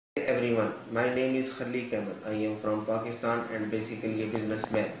Hey everyone, my name is Khaleeq. I am from Pakistan and basically a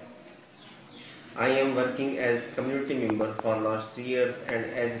businessman. I am working as community member for last 3 years and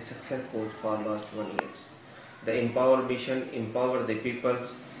as a success coach for last 1 year. The Empower mission empower the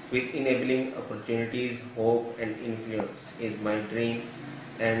peoples with enabling opportunities, hope and influence is my dream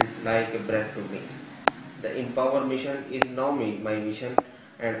and like a breath to me. The Empower mission is now my mission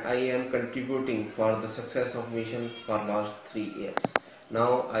and I am contributing for the success of mission for last 3 years.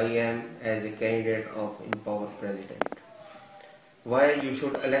 Now I am as a candidate of Empower President. Why you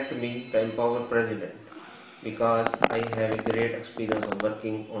should elect me the Empower President? Because I have a great experience of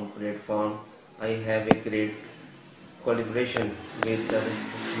working on platform. I have a great collaboration with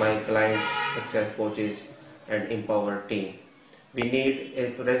my clients, success coaches and Empower team. We need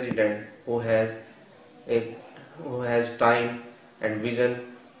a president who has time and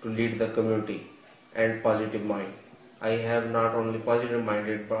vision to lead the community and positive mind. I have not only positive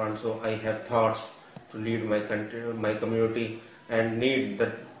minded but also I have thoughts to lead my country, my community and need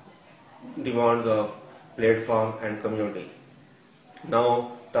the demands of platform and community.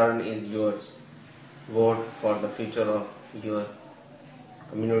 Now turn is yours. Vote for the future of your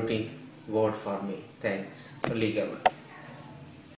community. Vote for me. Thanks. Khaleeq.